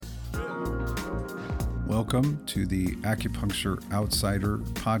Welcome to the Acupuncture Outsider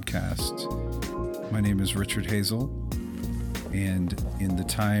podcast. My name is Richard Hazel, and in the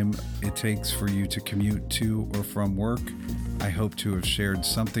time it takes for you to commute to or from work, I hope to have shared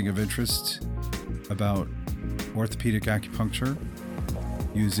something of interest about orthopedic acupuncture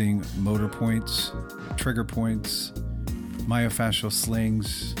using motor points, trigger points, myofascial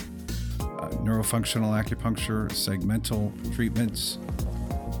slings, neurofunctional acupuncture, segmental treatments,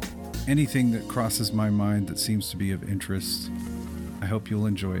 anything that crosses my mind that seems to be of interest. I hope you'll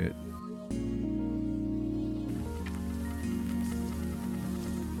enjoy it.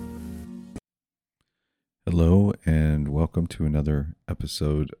 Hello, and welcome to another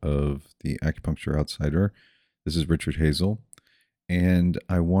episode of the Acupuncture Outsider. This is Richard Hazel, and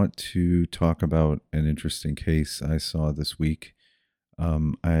I want to talk about an interesting case I saw this week.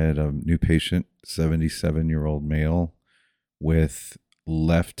 I had a new patient, 77-year-old male with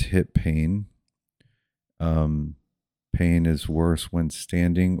left hip pain. Pain is worse when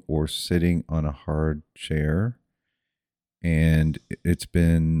standing or sitting on a hard chair, and it's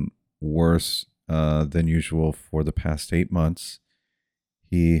been worse than usual for the past 8 months.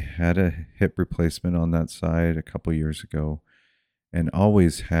 He had a hip replacement on that side a couple years ago and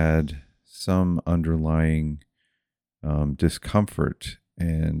always had some underlying discomfort,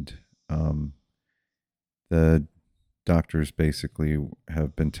 and the doctors basically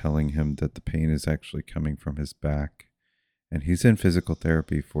have been telling him that the pain is actually coming from his back, and he's in physical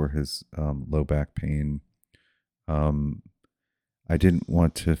therapy for his low back pain. I didn't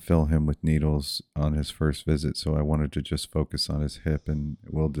want to fill him with needles on his first visit, so I wanted to just focus on his hip, and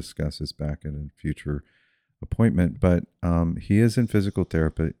we'll discuss his back in a future appointment. But he is in physical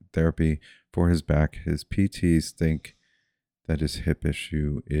therapy for his back. His PTs think that his hip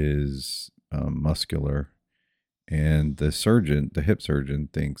issue is muscular, and the hip surgeon,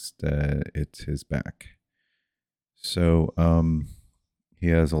 thinks that it's his back. So he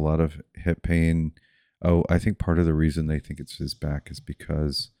has a lot of hip pain. Oh, I think part of the reason they think it's his back is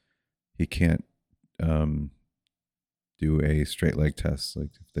because he can't do a straight leg test.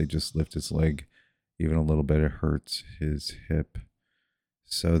 Like if they just lift his leg even a little bit, it hurts his hip.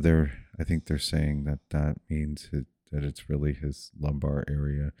 So I think they're saying that means that it's really his lumbar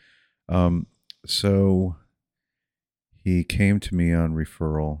area. So he came to me on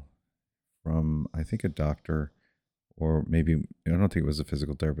referral from, I think, a doctor, or maybe, I don't think it was a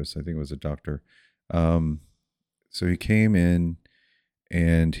physical therapist. I think it was a doctor. So he came in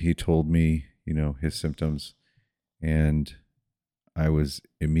and he told me, his symptoms, and I was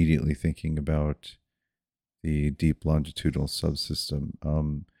immediately thinking about the deep longitudinal subsystem,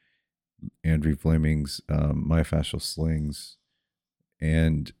 Andrew Fleming's myofascial slings,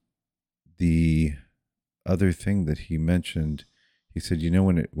 and the other thing that he mentioned, he said,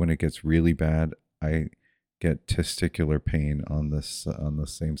 when it gets really bad, I get testicular pain on the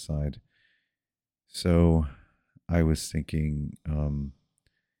same side. So I was thinking,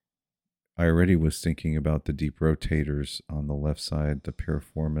 I already was thinking about the deep rotators on the left side, the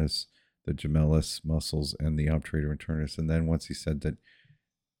piriformis, the gemellus muscles, and the obturator internus. And then once he said that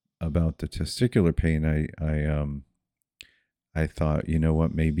about the testicular pain, I thought,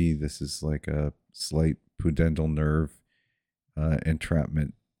 maybe this is like a slight pudendal nerve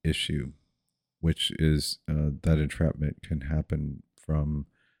entrapment issue, which is that entrapment can happen from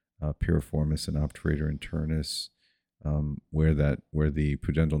piriformis and obturator internus, where the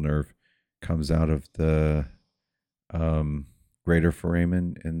pudendal nerve comes out of the greater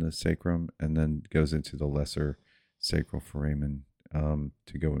foramen in the sacrum and then goes into the lesser sacral foramen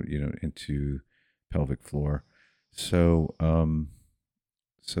to go into pelvic floor. So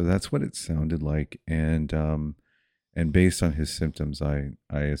that's what it sounded like, and based on his symptoms, I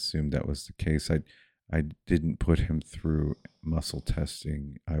assumed that was the case. I didn't put him through muscle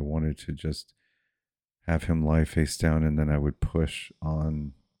testing. I wanted to just have him lie face down, and then I would push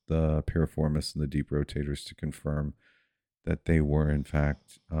on the piriformis and the deep rotators to confirm that they were in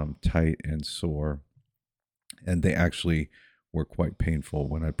fact tight and sore, and they actually were quite painful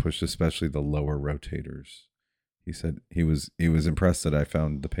when I pushed, especially the lower rotators. He said he was impressed that I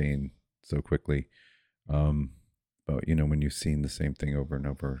found the pain so quickly. But when you've seen the same thing over and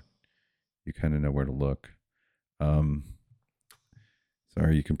over, you kind of know where to look. Sorry,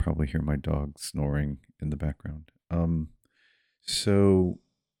 you can probably hear my dog snoring in the background. So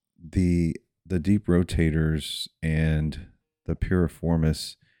the deep rotators and the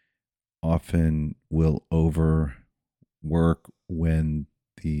piriformis often will overwork when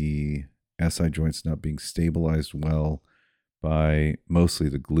the SI joint's not being stabilized well by mostly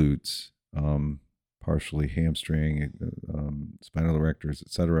the glutes. partially hamstring, spinal erectors,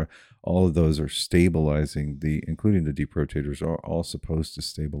 etc. All of those are stabilizing including the deep rotators, are all supposed to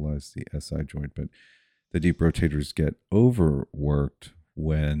stabilize the SI joint, but the deep rotators get overworked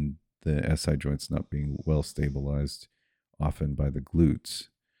when the SI joint's not being well stabilized, often by the glutes.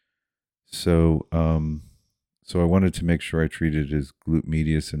 So, so I wanted to make sure I treated his glute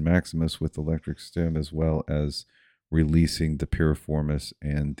medius and maximus with electric stim, as well as releasing the piriformis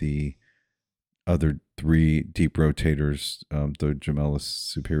and the other three deep rotators, the gemellus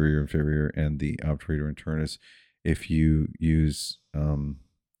superior, inferior, and the obturator internus. If you use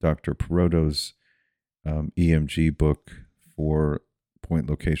Dr. Perotto's EMG book for point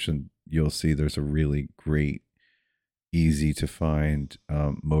location, you'll see there's a really great, easy to find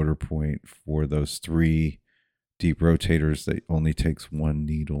motor point for those three deep rotators that only takes one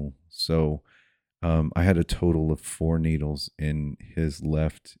needle. So I had a total of 4 needles in his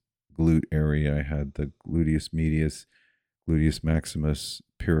left glute area. I had the gluteus medius, gluteus maximus,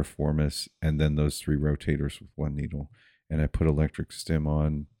 piriformis, and then those 3 rotators with 1 needle. And I put electric stim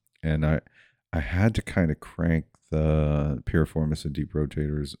on, and I had to kind of crank the piriformis and deep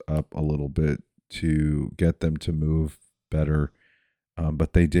rotators up a little bit to get them to move better.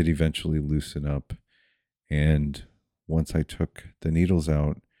 But they did eventually loosen up. And once I took the needles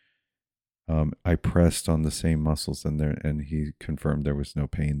out, I pressed on the same muscles in there, and he confirmed there was no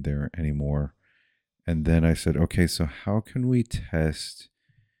pain there anymore. And then I said, okay, so how can we test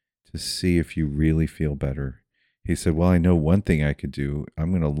to see if you really feel better? He said, well, I know one thing I could do.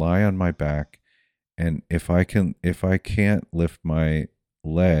 I'm going to lie on my back, and if I can't lift my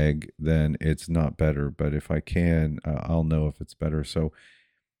leg, then it's not better. But if I can, I'll know if it's better. So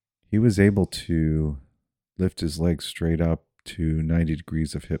he was able to lift his leg straight up to 90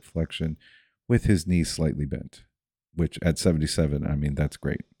 degrees of hip flexion with his knees slightly bent, which at 77, I mean, that's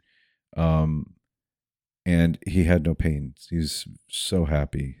great. And he had no pain. He's so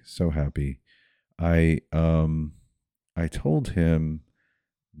happy, so happy. I told him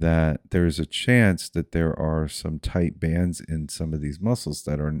that there's a chance that there are some tight bands in some of these muscles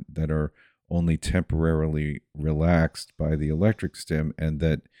that are only temporarily relaxed by the electric stim, and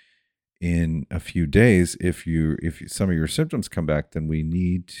that in a few days, if some of your symptoms come back, then we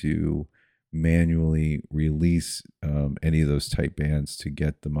need to manually release any of those tight bands to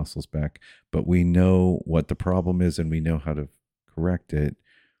get the muscles back. But we know what the problem is, and we know how to correct it.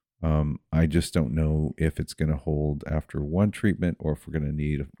 I just don't know if it's going to hold after one treatment, or if we're going to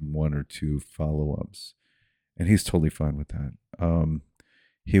need 1 or 2 follow-ups. And he's totally fine with that.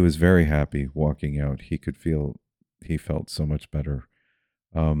 He was very happy walking out. He felt so much better.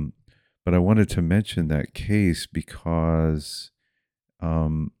 But I wanted to mention that case because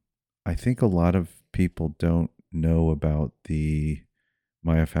I think a lot of people don't know about the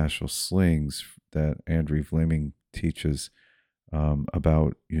myofascial slings that Andrew Fleming teaches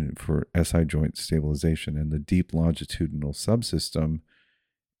about, for SI joint stabilization. And the deep longitudinal subsystem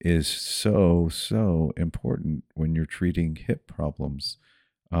is so, so important when you're treating hip problems.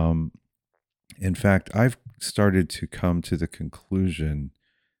 In fact, I've started to come to the conclusion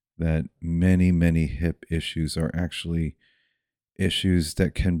that many, many hip issues are actually issues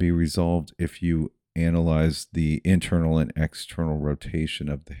that can be resolved if you analyze the internal and external rotation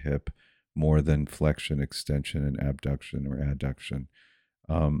of the hip more than flexion, extension, and abduction or adduction.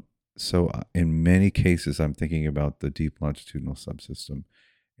 So in many cases, I'm thinking about the deep longitudinal subsystem.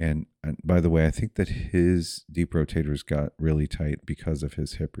 And by the way, I think that his deep rotators got really tight because of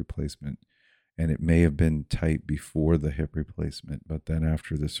his hip replacement. And it may have been tight before the hip replacement, but then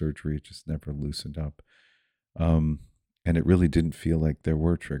after the surgery, it just never loosened up. And it really didn't feel like there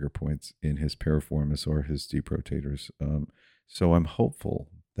were trigger points in his piriformis or his deep rotators. So I'm hopeful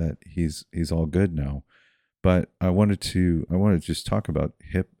that he's all good now. But I wanted to just talk about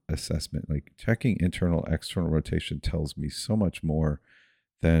hip assessment. Like, checking internal, external rotation tells me so much more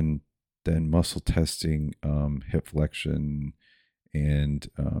than muscle testing, hip flexion, and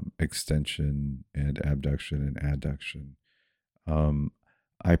extension, and abduction and adduction.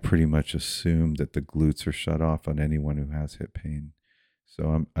 I pretty much assume that the glutes are shut off on anyone who has hip pain.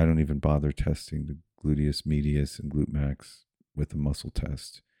 So I don't even bother testing the gluteus medius and glute max with a muscle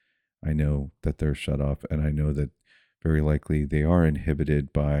test. I know that they're shut off, and I know that very likely they are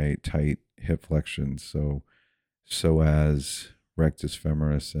inhibited by tight hip flexion. So psoas, rectus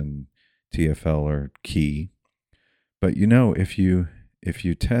femoris, and TFL are key. But if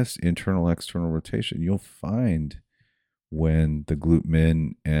you test internal external rotation, you'll find when the glute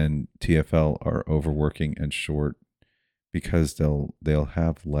min and TFL are overworking and short, because they'll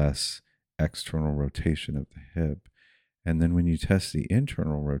have less external rotation of the hip. And then when you test the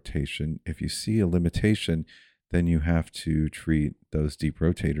internal rotation, if you see a limitation, then you have to treat those deep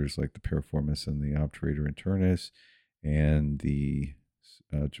rotators like the piriformis and the obturator internus and the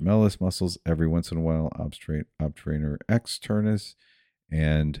gemellus muscles every once in a while, obturator externus,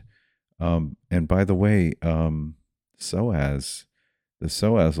 and by the way, psoas, the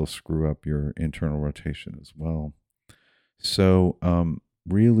psoas will screw up your internal rotation as well. So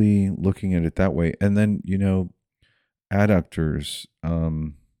really looking at it that way, and then adductors.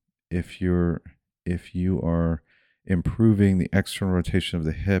 If you're if you are improving the external rotation of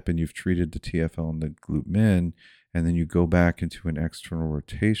the hip and you've treated the TFL and the glute min, and then you go back into an external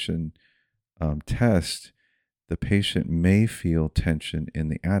rotation test, the patient may feel tension in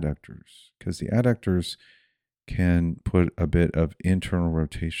the adductors because the adductors can put a bit of internal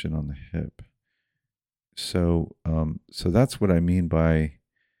rotation on the hip. So that's what I mean by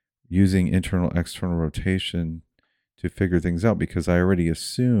using internal external rotation to figure things out, because I already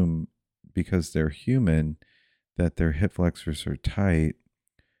assume, because they're human, that their hip flexors are tight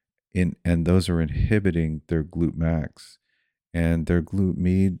and those are inhibiting their glute max, and their glute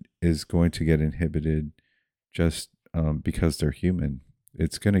med is going to get inhibited just because they're human.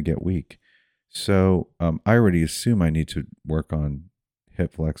 It's going to get weak. So I already assume I need to work on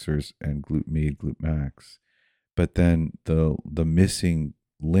hip flexors and glute med, glute max. But then the missing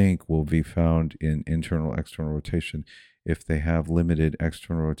link will be found in internal external rotation. If they have limited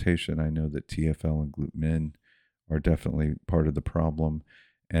external rotation, I know that TFL and glute min are definitely part of the problem,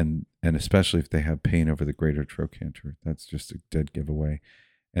 and especially if they have pain over the greater trochanter, that's just a dead giveaway.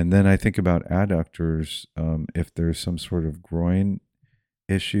 And then I think about adductors. If there's some sort of groin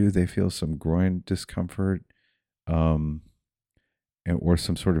issue, they feel some groin discomfort, um, or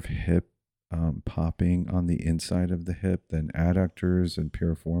some sort of hip popping on the inside of the hip, then adductors and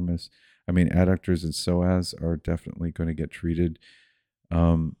piriformis. I mean, adductors and psoas are definitely going to get treated.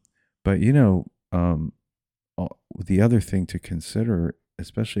 Um, but the other thing to consider,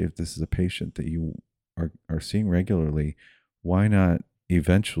 especially if this is a patient that you are seeing regularly, why not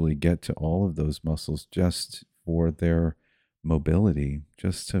eventually get to all of those muscles just for their mobility,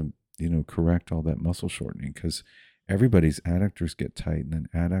 just to correct all that muscle shortening? Because everybody's adductors get tight, and then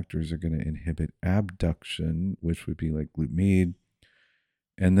adductors are going to inhibit abduction, which would be like glute med.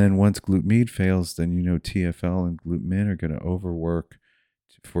 And then once glute med fails, then TFL and glute min are going to overwork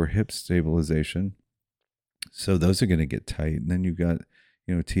for hip stabilization. So those are going to get tight. And then you've got,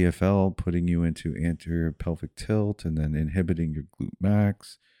 TFL putting you into anterior pelvic tilt and then inhibiting your glute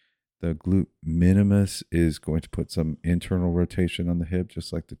max. The glute minimus is going to put some internal rotation on the hip,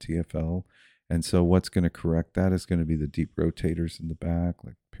 just like the TFL. And so what's going to correct that is going to be the deep rotators in the back,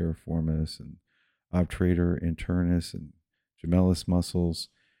 like piriformis and obturator internus and gemellus muscles.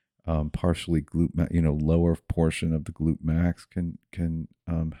 Partially glute, lower portion of the glute max can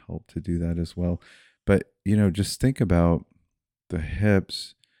help to do that as well. But just think about the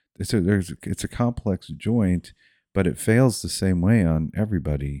hips. It's a complex joint, but it fails the same way on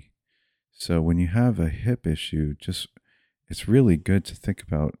everybody. So when you have a hip issue, it's really good to think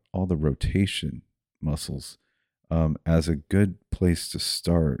about all the rotation muscles as a good place to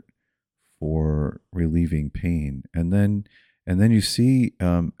start for relieving pain, and then you see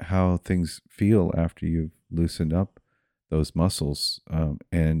how things feel after you've loosened up those muscles,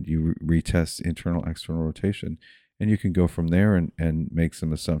 and you retest internal external rotation, and you can go from there and make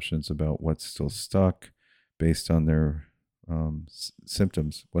some assumptions about what's still stuck based on their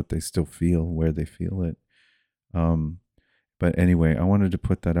symptoms, what they still feel, where they feel it. But anyway, I wanted to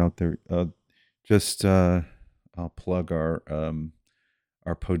put that out there. I'll plug our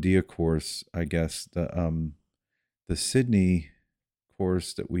Podia course, I guess. The Sydney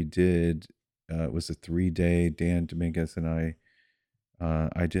course that we did was a 3-day. Dan Dominguez and I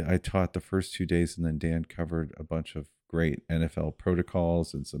taught the first 2 days, and then Dan covered a bunch of great NFL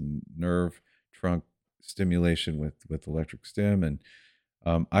protocols and some nerve trunk stimulation with electric stim, and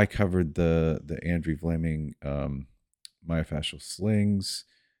I covered the Andrew Fleming myofascial slings,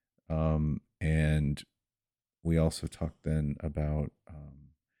 and we also talked then about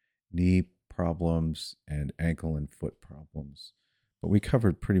knee problems and ankle and foot problems. But we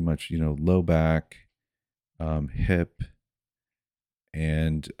covered pretty much, low back, hip,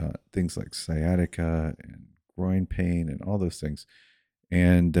 and things like sciatica and groin pain and all those things.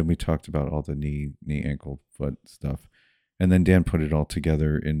 And then we talked about all the knee, ankle, foot stuff. And then Dan put it all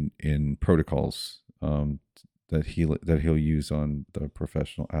together in protocols that he'll use on the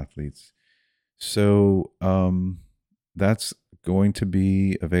professional athletes. So that's going to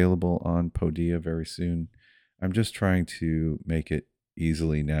be available on Podia very soon. I'm just trying to make it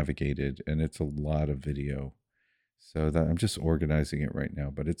easily navigated, and it's a lot of video. So that I'm just organizing it right now,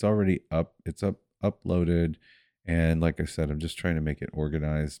 but it's already up. It's uploaded, and like I said, I'm just trying to make it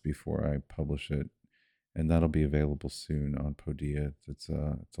organized before I publish it, and that'll be available soon on Podia. It's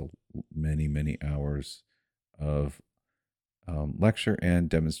a many hours of lecture and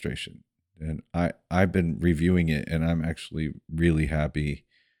demonstration, and I've been reviewing it, and I'm actually really happy.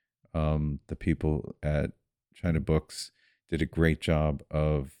 The people at China Books did a great job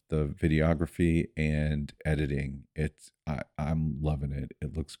of the videography and editing. I'm loving it.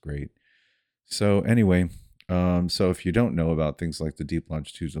 It looks great. So anyway, so if you don't know about things like the deep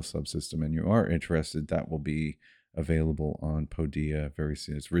longitudinal subsystem and you are interested, that will be available on Podia very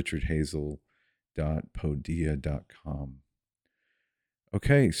soon. It's richardhazel.podia.com.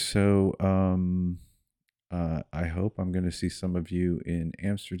 Okay, so I hope I'm going to see some of you in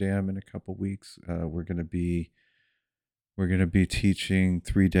Amsterdam in a couple weeks. We're going to be teaching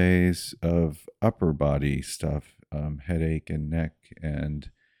 3 days of upper body stuff, headache and neck and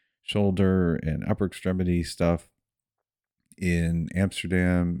shoulder and upper extremity stuff in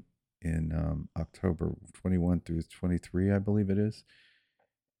Amsterdam in October 21 through 23, I believe it is.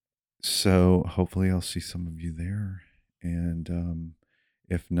 So hopefully I'll see some of you there. And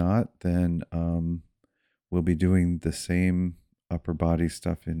if not, then we'll be doing the same upper body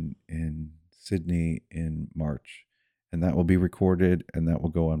stuff in Sydney in March. And that will be recorded and that will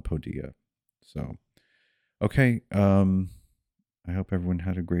go on Podia. So, okay. I hope everyone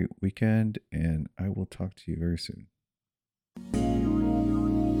had a great weekend and I will talk to you very soon.